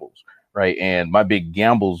big gambles, right? And my big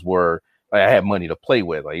gambles were, like, I had money to play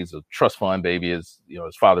with. Like he's a trust fund baby. His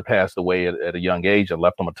father passed away at a young age and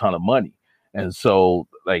left him a ton of money. And so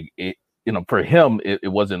like it, for him,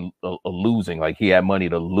 it wasn't a losing, like he had money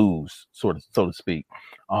to lose, so to speak.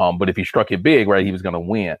 But if he struck it big, right, he was going to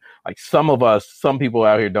win. Like some people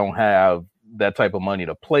out here don't have that type of money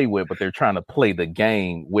to play with, but they're trying to play the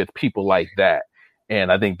game with people like that.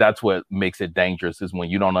 And I think that's what makes it dangerous, is when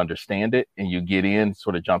you don't understand it and you get in,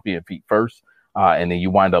 sort of jump in feet first, and then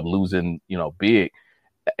you wind up losing, big.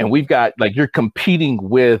 And we've got, like, you're competing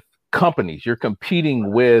with companies, you're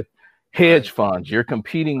competing with hedge funds, you're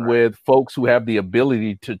competing with folks who have the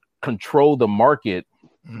ability to control the market,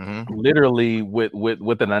 literally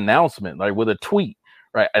with an announcement, like with a tweet,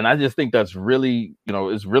 right? And I just think that's really,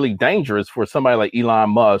 it's really dangerous for somebody like Elon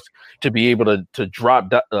Musk to be able to drop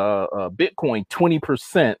Bitcoin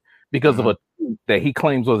 20% because of a tweet that he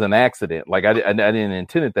claims was an accident. Like I didn't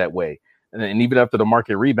intend it that way, and even after the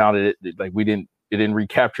market rebounded, it didn't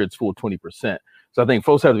recapture its full 20%. So I think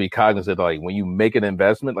folks have to be cognizant, like when you make an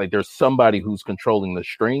investment, like there's somebody who's controlling the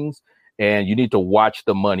strings, and you need to watch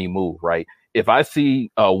the money move, right? If I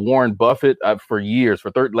see Warren Buffett, for years,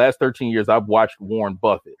 last 13 years, I've watched Warren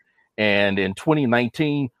Buffett. And in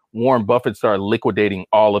 2019, Warren Buffett started liquidating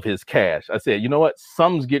all of his cash. I said, you know what?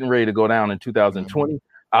 Something's getting ready to go down in 2020.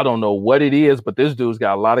 I don't know what it is, but this dude's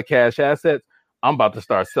got a lot of cash assets. I'm about to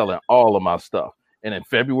start selling all of my stuff. And in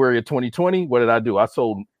February of 2020, what did I do? I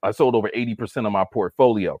sold over 80% of my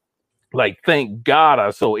portfolio. Like, thank God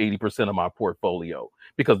I sold 80% of my portfolio,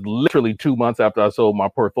 because literally 2 months after I sold my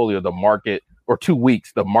portfolio, the market, or 2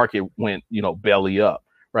 weeks, the market went, belly up.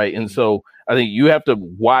 Right. And so I think you have to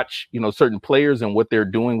watch, certain players and what they're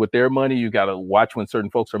doing with their money. You got to watch when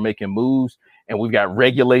certain folks are making moves. And we've got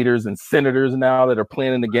regulators and senators now that are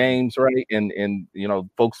playing the games. Right. And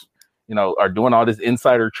folks, are doing all this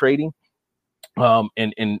insider trading.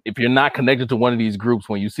 And if you're not connected to one of these groups,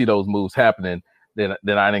 when you see those moves happening, then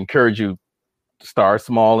I'd encourage you to start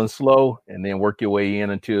small and slow, and then work your way in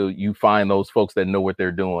until you find those folks that know what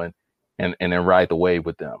they're doing, and then ride the wave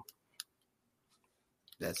with them.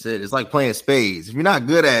 That's it. It's like playing spades. If you're not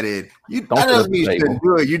good at it, that doesn't mean you shouldn't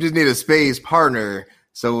do it. You just need a spades partner.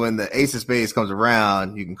 So when the ace of spades comes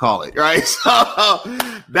around, you can call it, right? So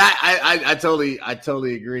that I totally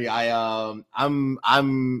agree. I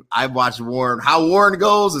watch Warren. How Warren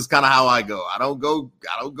goes is kind of how I go. I don't go,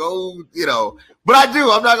 but I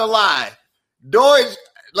do. I'm not gonna lie. Deutsch,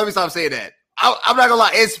 let me stop saying that. I'm not gonna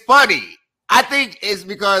lie. It's funny. I think it's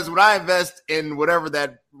because when I invest in whatever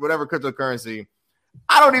cryptocurrency,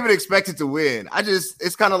 I don't even expect it to win.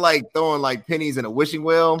 It's kind of like throwing like pennies in a wishing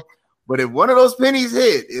well. But if one of those pennies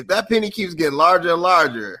hit, if that penny keeps getting larger and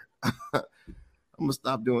larger, I'm gonna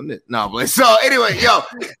stop doing it. No, but so anyway,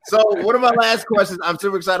 so one of my last questions, I'm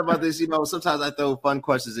super excited about this. Sometimes I throw fun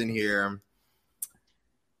questions in here.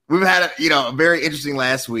 We've had a very interesting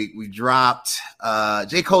last week. We dropped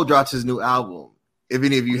J. Cole dropped his new album. If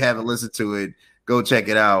any of you haven't listened to it, go check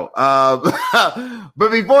it out.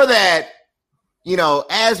 But before that,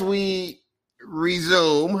 as we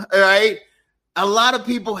resume, all right, a lot of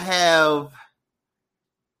people have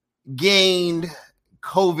gained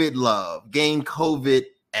COVID love, gained COVID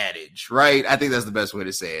adage, right? I think that's the best way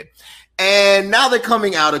to say it. And now they're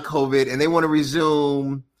coming out of COVID and they want to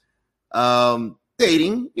resume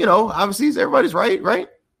dating. Obviously everybody's right?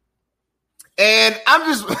 And I'm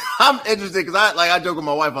interested because I joke with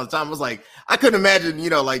my wife all the time. I was like, I couldn't imagine,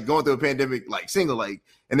 going through a pandemic, like single, like,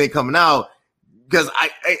 and then coming out, because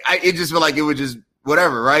it just felt like it would just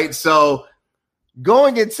whatever, right? So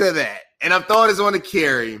going into that, and I'm throwing this on to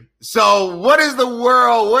Carri. So what is the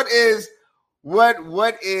world? What is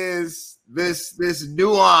this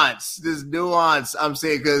nuance I'm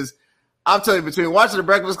saying, because I'm telling you, between watching the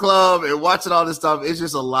Breakfast Club and watching all this stuff, it's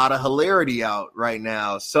just a lot of hilarity out right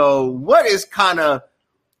now. So what is kind of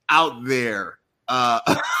out there? I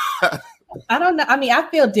don't know. I mean, I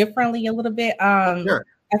feel differently a little bit. Sure.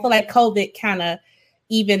 I feel like COVID kind of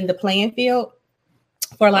evened the playing field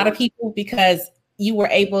for a lot of people, because you were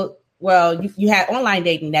able, you had online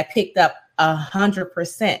dating that picked up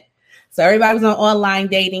 100%. So everybody was on online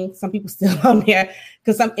dating. Some people still on there,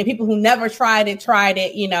 because some people who never tried it,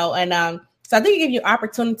 and so I think it gives you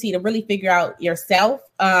opportunity to really figure out yourself.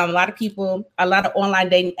 A lot of online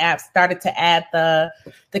dating apps started to add the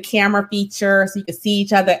camera feature, so you can see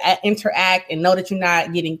each other interact and know that you're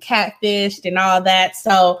not getting catfished and all that.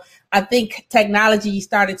 So I think technology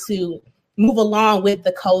started to move along with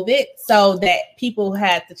the COVID, so that people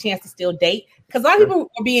had the chance to still date, because a lot of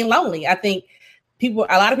people were being lonely. I think a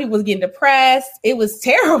lot of people was getting depressed. It was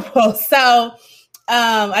terrible. So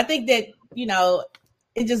I think that,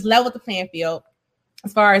 it just leveled the playing field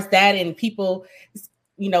as far as that, and people,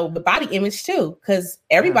 the body image too, because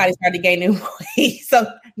everybody started gaining weight. So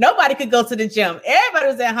nobody could go to the gym. Everybody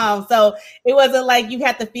was at home. So it wasn't like you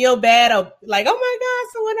had to feel bad or like, oh my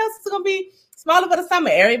God, someone else is going to be smaller for the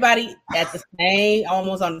summer. Everybody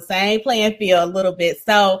almost on the same playing field a little bit.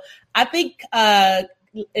 So I think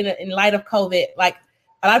in light of COVID, like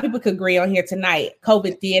a lot of people could agree on here tonight,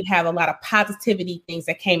 COVID did have a lot of positivity things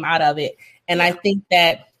that came out of it. And I think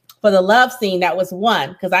that for the love scene, that was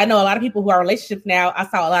one, because I know a lot of people who are in relationships now. I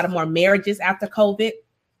saw a lot of more marriages after COVID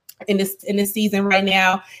in this season right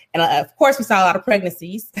now. And of course, we saw a lot of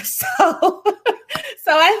pregnancies. So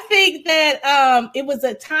I think that it was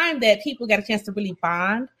a time that people got a chance to really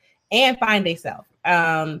bond and find themselves.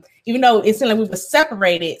 Even though it seemed like we were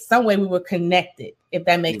separated, some way we were connected, if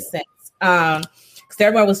that makes sense. Because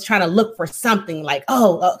everyone was trying to look for something like,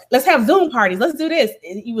 let's have Zoom parties. Let's do this.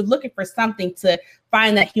 You were looking for something to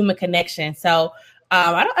find that human connection. So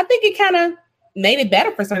I think it kind of made it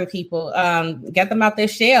better for certain people, get them out their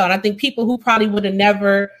shell. And I think people who probably would have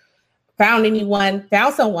never found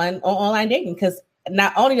someone on online dating, because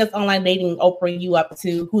not only does online dating open you up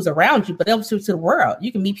to who's around you, but it opens you to the world.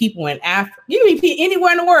 You can meet people in Africa. You can meet people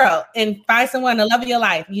anywhere in the world and find someone the love of your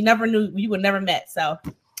life you never knew you would never met. So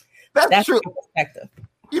that's true. Perspective.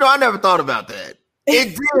 I never thought about that.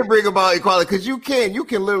 It did bring about equality, because you can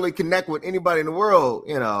literally connect with anybody in the world.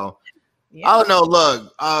 Yeah. I don't know.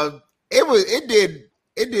 Look,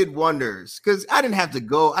 it did wonders, because I didn't have to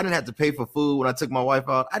go. I didn't have to pay for food when I took my wife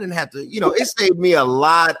out. I didn't have to, it saved me a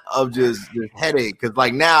lot of just headache, because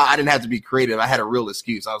like now I didn't have to be creative. I had a real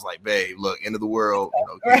excuse. I was like, babe, look, end of the world.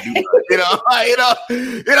 Instead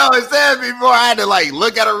before I had to like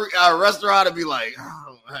look at a restaurant and be like,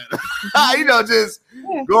 just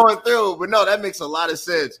going through. But no, that makes a lot of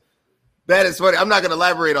sense. That is funny. I'm not going to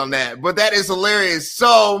elaborate on that, but that is hilarious.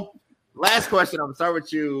 So last question. I'm going to start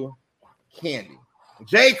with you, Candi.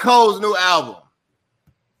 J. Cole's new album.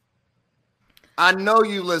 I know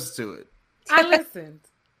you listened to it.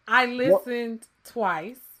 I listened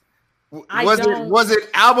twice. Was it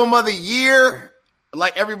album of the year,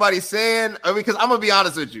 like everybody's saying? Because I'm gonna be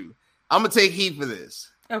honest with you. I'm gonna take heat for this.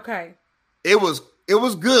 Okay. It was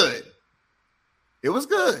good. It was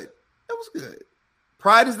good.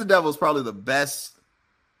 Pride is the Devil is probably the best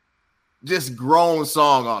just grown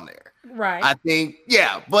song on there. Right. I think,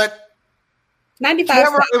 but 95.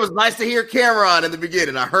 It was nice to hear Cameron in the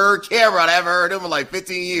beginning. I heard Cameron. I haven't heard him in like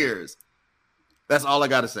 15 years. That's all I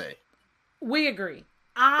got to say. We agree.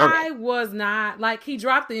 I was not, like, he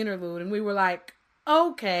dropped the interlude and we were like,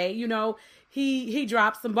 okay, he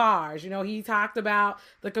dropped some bars. He talked about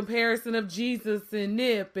the comparison of Jesus and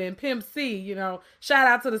Nip and Pimp C. Shout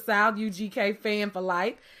out to the South, UGK fan for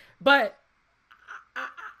life. But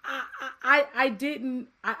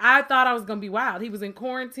I thought I was going to be wild. He was in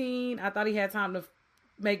quarantine. I thought he had time to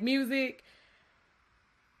make music.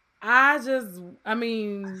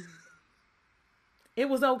 It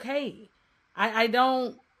was okay. I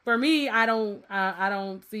don't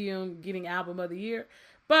see him getting album of the year,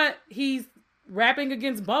 but he's rapping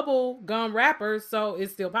against bubble gum rappers, so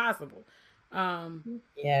it's still possible.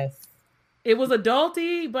 Yes. It was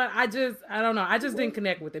adulty, but I don't know. I just didn't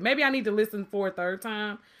connect with it. Maybe I need to listen for a third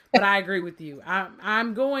time, but I agree with you.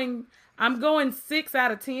 I'm going 6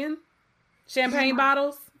 out of 10 champagne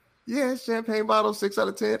bottles. Yeah, champagne bottles, 6 out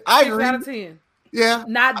of 10. I agree. 6 out of 10. Yeah.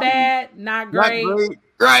 Not bad, not great.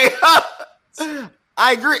 Right.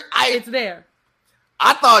 I agree. It's there.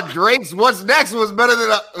 I thought Drake's What's Next was better than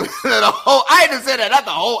a whole. I didn't say that, not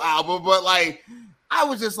the whole album, but like, I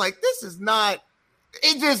was just like, this is not.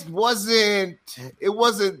 It just wasn't. It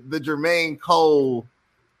wasn't the Jermaine Cole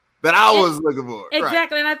that I was looking for.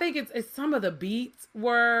 Exactly. Right. And I think it's some of the beats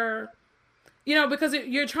were, because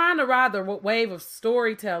you're trying to ride the wave of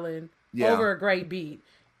storytelling over a great beat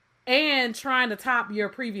and trying to top your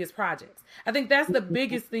previous projects. I think that's the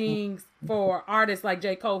biggest things for artists like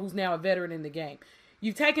J. Cole, who's now a veteran in the game.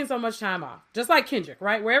 You've taken so much time off, just like Kendrick,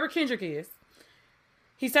 right? Wherever Kendrick is,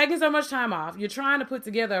 he's taking so much time off. You're trying to put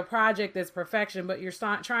together a project that's perfection, but you're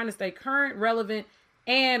trying to stay current, relevant,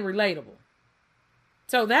 and relatable.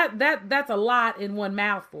 So that's a lot in one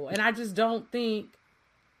mouthful. And I just don't think,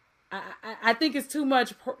 I think it's too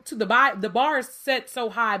much. The bar is set so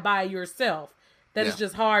high by yourself that it's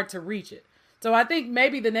just hard to reach it. So I think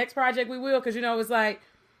maybe the next project we will, because, it's like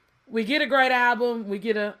we get a great album, we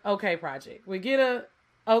get a okay project. We get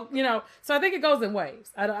so I think it goes in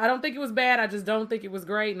waves. I don't think it was bad. I just don't think it was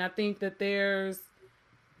great. And I think that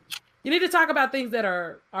you need to talk about things that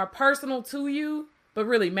are personal to you, but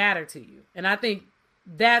really matter to you. And I think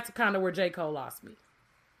that's kind of where J. Cole lost me.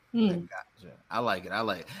 Gotcha. I like it.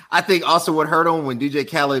 I think also what hurt him when DJ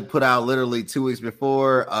Khaled put out literally 2 weeks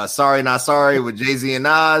before Sorry Not Sorry with Jay-Z and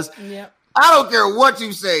Nas. Yep. I don't care what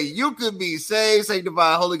you say. You could be saved,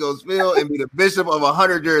 sanctified, Holy Ghost filled, and be the bishop of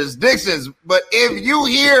 100 jurisdictions. But if you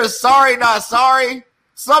hear Sorry Not Sorry,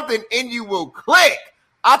 something in you will click.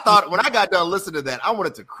 I thought when I got done listening to that, I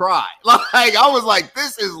wanted to cry. Like I was like,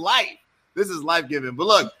 this is life. This is life-giving. But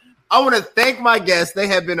look, I want to thank my guests. They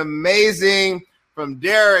have been amazing. From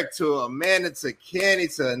Derric to Amanda to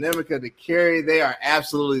Candi to Anamkia to Carri. They are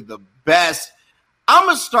absolutely the best. I'm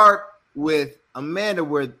going to start with Amanda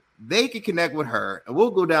where they can connect with her. And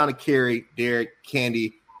we'll go down to Carri, Derric,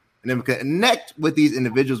 Candi, and Anamkia. Connect with these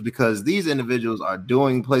individuals because these individuals are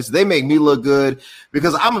doing places. They make me look good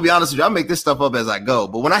because I'm going to be honest with you. I make this stuff up as I go.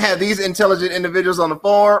 But when I have these intelligent individuals on the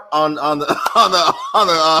forum, it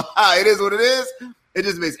is what it is. It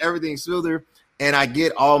just makes everything smoother. And I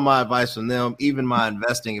get all my advice from them, even my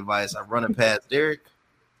investing advice. I run it past Derric.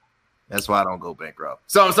 That's why I don't go bankrupt.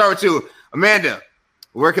 So I'm starting with you. Amanda,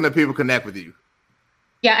 where can the people connect with you?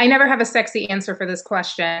 Yeah, I never have a sexy answer for this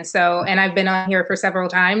question. And I've been on here for several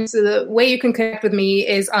times. So the way you can connect with me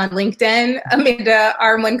is on LinkedIn, Amanda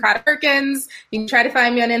R. Mankato Perkins. You can try to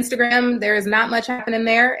find me on Instagram. There is not much happening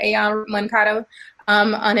there, A.R. Mankato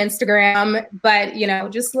on Instagram. But,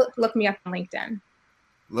 just look me up on LinkedIn.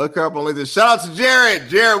 Look her up on LinkedIn. Shout out to Jared.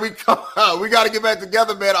 Jared, we got to get back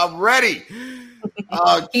together, man. I'm ready.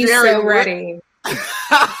 He's Carri, so ready.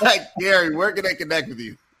 Carri, where can they connect with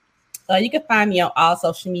you? You can find me on all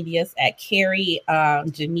social medias at Carri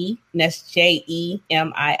Jemmi. That's Jemii,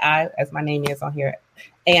 as my name is on here.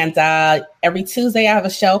 And every Tuesday, I have a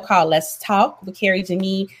show called Let's Talk with Carri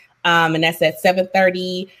Jemmi. And that's at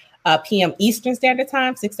 7:30 p.m. Eastern Standard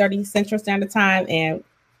Time, 6:30 Central Standard Time. And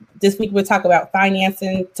this week we'll talk about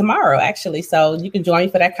financing tomorrow, actually. So you can join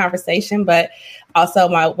me for that conversation. But also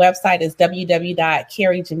my website is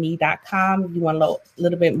www.carrijemmi.com. If you want a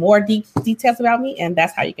little bit more details about me, and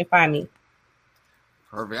that's how you can find me.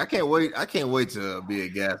 Perfect. I can't wait to be a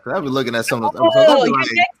guest. I've been looking at some of those episodes.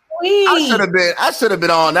 I should have been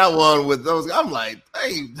on that one with those. I'm like,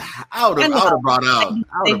 hey, I would have brought out.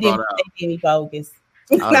 They did me bogus.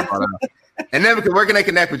 And then where can they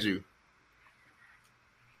connect with you?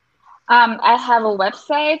 I have a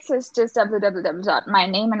website, so it's just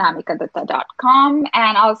www.mynameanamikadutta.com,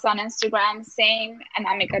 and also on Instagram, same,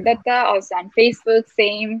 Anamkia Dutta, also on Facebook,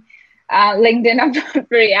 same, LinkedIn, I'm not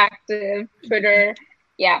very active, Twitter,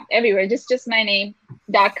 everywhere, just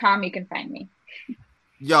myname.com, you can find me.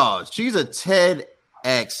 Y'all, she's a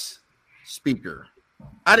TEDx speaker.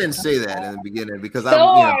 I didn't say that in the beginning because I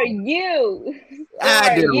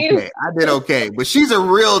did okay. But she's a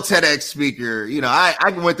real TEDx speaker. I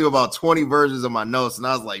went through about 20 versions of my notes and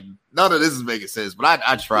I was like, none of this is making sense, but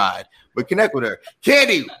I tried. But connect with her.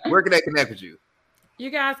 Candi, where can they connect with you?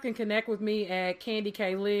 You guys can connect with me at Candi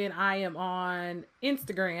K. Lynn. I am on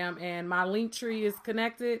Instagram and my link tree is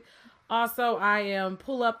connected. Also, I am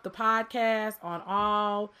Pull Up the Podcast on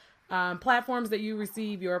all platforms that you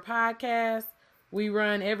receive your podcast. We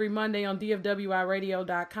run every Monday on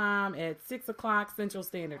dfwiradio.com at 6 o'clock Central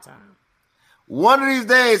Standard Time. One of these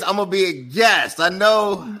days, I'm gonna be a guest. I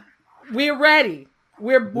know. We're ready.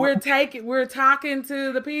 We're talking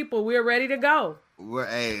to the people. We're ready to go. I'm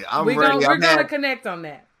ready. We're gonna connect on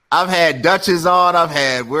that. I've had Duchess on. I've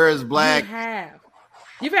had Where's Black.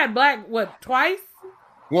 You've had Black twice?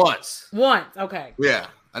 Once. Okay. Yeah,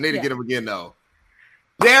 I need to get him again though.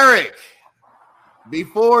 Derric.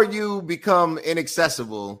 Before you become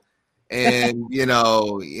inaccessible and,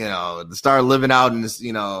 start living out in this,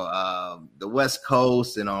 the West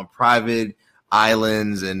Coast and on private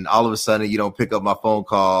islands and all of a sudden you don't pick up my phone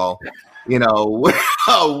call, You know, we're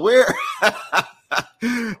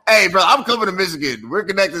hey, bro, I'm coming to Michigan. We're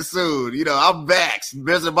connected soon. You know, I'm vaxxed.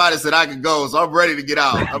 There's somebody said I can go, so I'm ready to get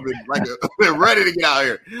out. I've been ready to get out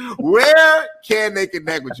here. Where can they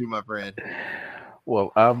connect with you, my friend?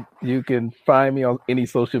 Well, you can find me on any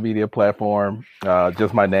social media platform.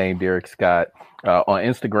 Just my name, Derric Scott. On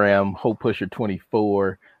Instagram,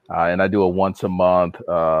 HopePusher24. And I do a once a month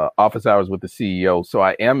office hours with the CEO. So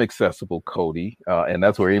I am accessible, Cody. And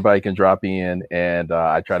that's where anybody can drop in. And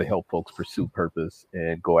I try to help folks pursue purpose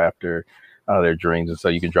and go after their dreams. And so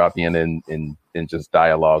you can drop in and just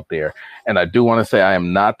dialogue there. And I do want to say I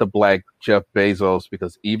am not the Black Jeff Bezos,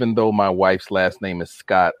 because even though my wife's last name is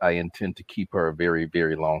Scott, I intend to keep her a very,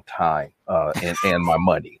 very long time and my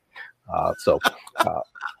money.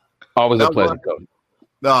 Always a pleasure, Cody.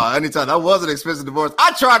 No, anytime. That was an expensive divorce.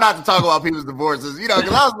 I try not to talk about people's divorces, you know,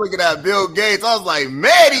 because I was looking at Bill Gates. I was like,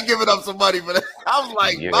 man, he giving up some money for that. I was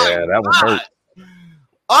like, yeah, that would hurt.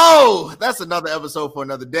 Oh, that's another episode for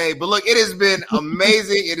another day. But look, it has been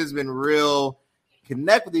amazing. It has been real.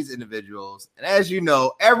 Connect with these individuals. And as you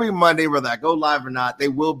know, every Monday, whether I go live or not,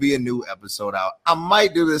 there will be a new episode out. I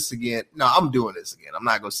might do this again. No, I'm doing this again. I'm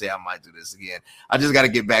not going to say I might do this again. I just got to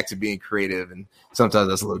get back to being creative. And sometimes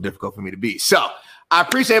that's a little difficult for me to be. So I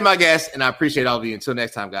appreciate my guests, and I appreciate all of you. Until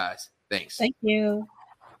next time, guys. Thanks. Thank you.